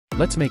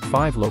Let's make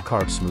 5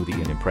 low-carb smoothie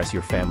and impress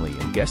your family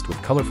and guest with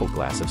colorful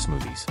glass of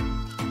smoothies.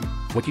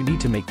 What you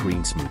need to make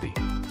green smoothie.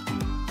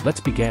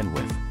 Let's begin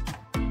with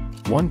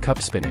 1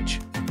 cup spinach,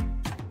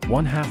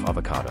 1/2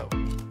 avocado,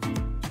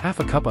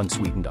 1/2 cup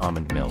unsweetened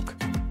almond milk,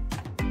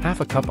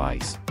 1/2 cup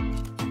ice,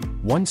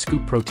 1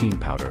 scoop protein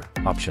powder,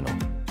 optional.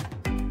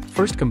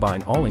 First,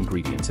 combine all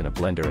ingredients in a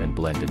blender and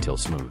blend until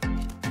smooth.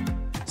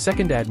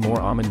 Second, add more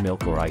almond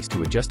milk or ice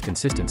to adjust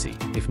consistency,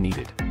 if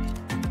needed.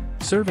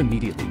 Serve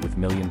immediately with $1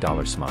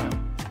 Million Smile.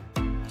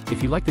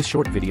 If you like this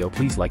short video,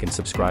 please like and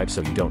subscribe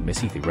so you don't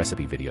miss the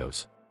recipe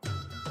videos.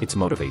 It's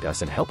motivate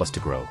us and help us to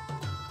grow.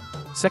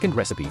 Second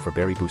recipe for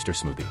Berry Booster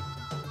Smoothie.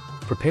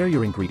 Prepare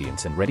your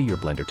ingredients and ready your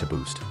blender to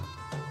boost.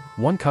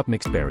 1 cup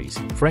mixed berries,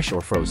 fresh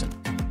or frozen.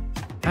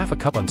 1/2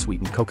 cup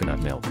unsweetened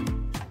coconut milk.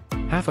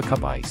 1/2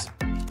 cup ice.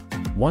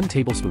 1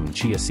 tablespoon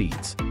chia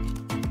seeds.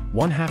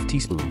 1/2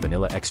 teaspoon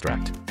vanilla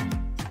extract.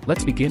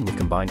 Let's begin with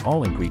combine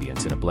all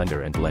ingredients in a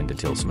blender and blend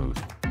until smooth.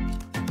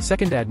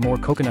 Second, add more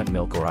coconut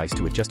milk or ice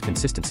to adjust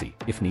consistency,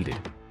 if needed.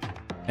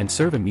 And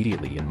serve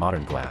immediately in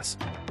modern glass.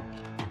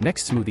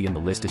 Next smoothie in the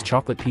list is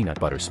chocolate peanut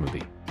butter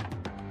smoothie.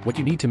 What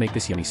you need to make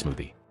this yummy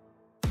smoothie.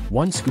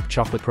 1 scoop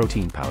chocolate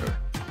protein powder.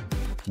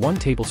 1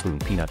 tablespoon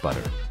peanut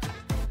butter.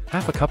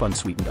 1/2 cup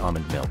unsweetened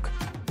almond milk.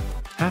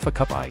 1/2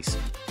 cup ice.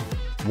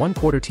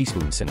 1/4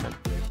 teaspoon cinnamon.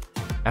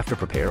 After,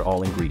 prepare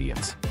all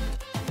ingredients.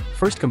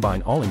 First,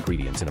 combine all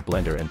ingredients in a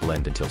blender and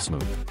blend until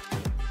smooth.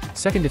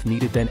 Second, if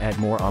needed, then add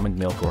more almond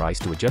milk or ice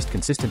to adjust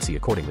consistency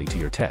accordingly to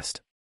your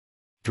taste.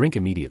 Drink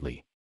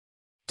immediately.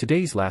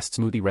 Today's last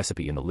smoothie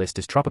recipe in the list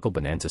is tropical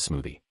bonanza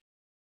smoothie.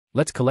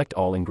 Let's collect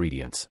all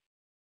ingredients.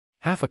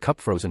 1/2 cup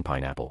frozen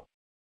pineapple.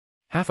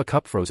 1/2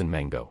 cup frozen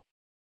mango.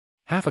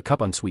 1/2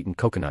 cup unsweetened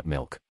coconut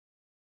milk.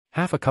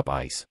 1/2 cup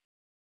ice.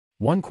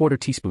 1/4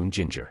 teaspoon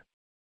ginger.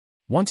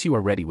 Once you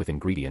are ready with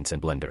ingredients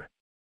and blender.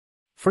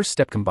 First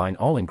step, combine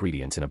all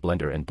ingredients in a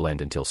blender and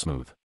blend until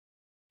smooth.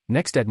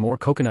 Next, add more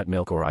coconut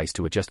milk or ice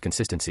to adjust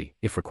consistency,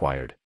 if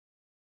required.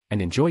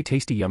 And enjoy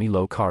tasty yummy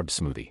low-carb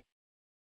smoothie.